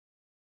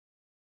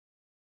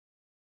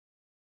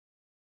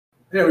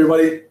Hey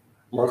everybody,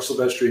 Marc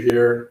Silvestri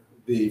here,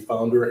 the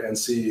founder and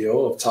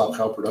CEO of Top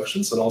Cow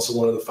Productions and also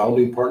one of the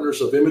founding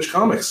partners of Image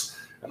Comics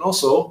and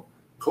also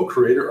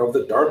co-creator of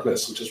The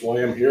Darkness, which is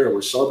why I'm here.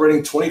 We're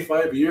celebrating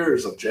 25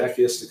 years of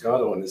Jackie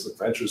Estacado and his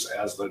adventures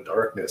as The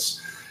Darkness.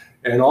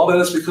 And all that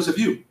is because of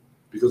you,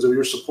 because of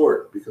your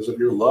support, because of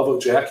your love of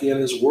Jackie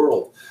and his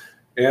world,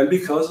 and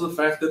because of the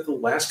fact that the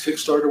last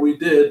Kickstarter we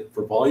did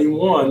for Volume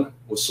 1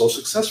 was so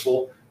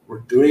successful, we're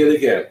doing it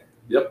again.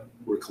 Yep.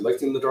 We're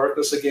collecting The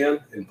Darkness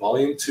again in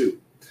Volume 2.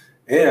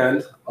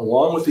 And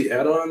along with the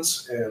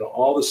add-ons and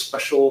all the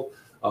special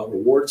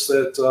rewards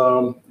that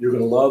you're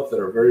going to love that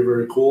are very,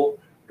 very cool,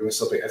 we're doing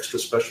something extra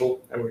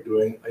special, and we're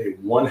doing a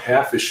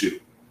 1/2 issue.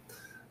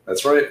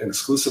 That's right, an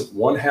exclusive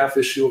 1/2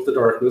 issue of The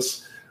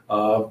Darkness,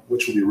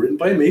 which will be written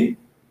by me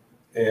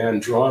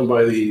and drawn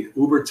by the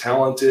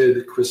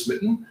uber-talented Chris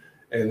Mitten,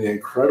 and the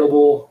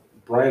incredible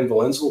Bryan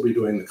Valenza will be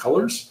doing the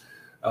colors,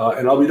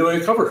 and I'll be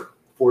doing a cover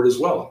for it as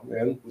well,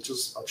 and which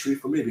is a treat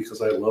for me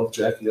because I love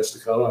Jackie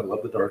Estacado, I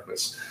love The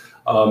Darkness.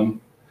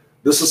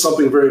 This is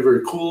something very,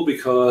 very cool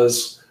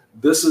because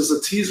this is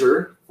a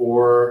teaser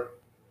for,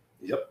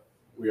 yep,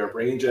 we are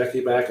bringing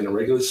Jackie back in a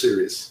regular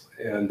series.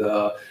 And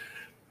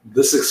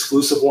this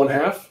exclusive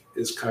 1/2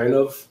 is kind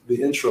of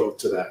the intro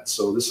to that.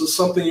 So this is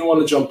something you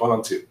want to jump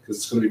onto because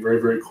it's going to be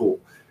very, very cool.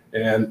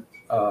 And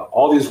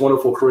all these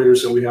wonderful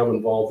creators that we have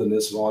involved in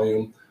this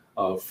volume,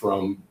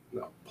 from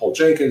Paul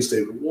Jenkins,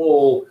 David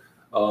Wohl,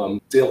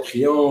 Dale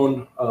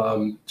Keown,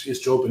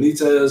 Joe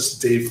Benitez,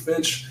 Dave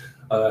Finch,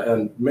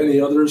 and many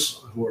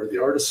others who are the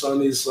artists on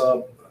these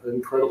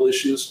incredible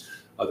issues.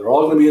 They're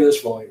all going to be in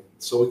this volume.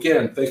 So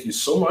again, thank you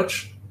so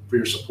much for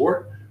your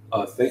support.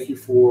 Thank you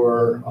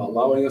for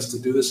allowing us to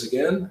do this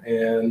again.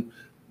 And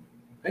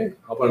hey,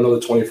 how about another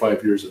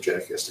 25 years of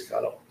Jackie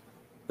Estacado?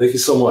 Thank you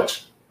so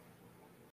much.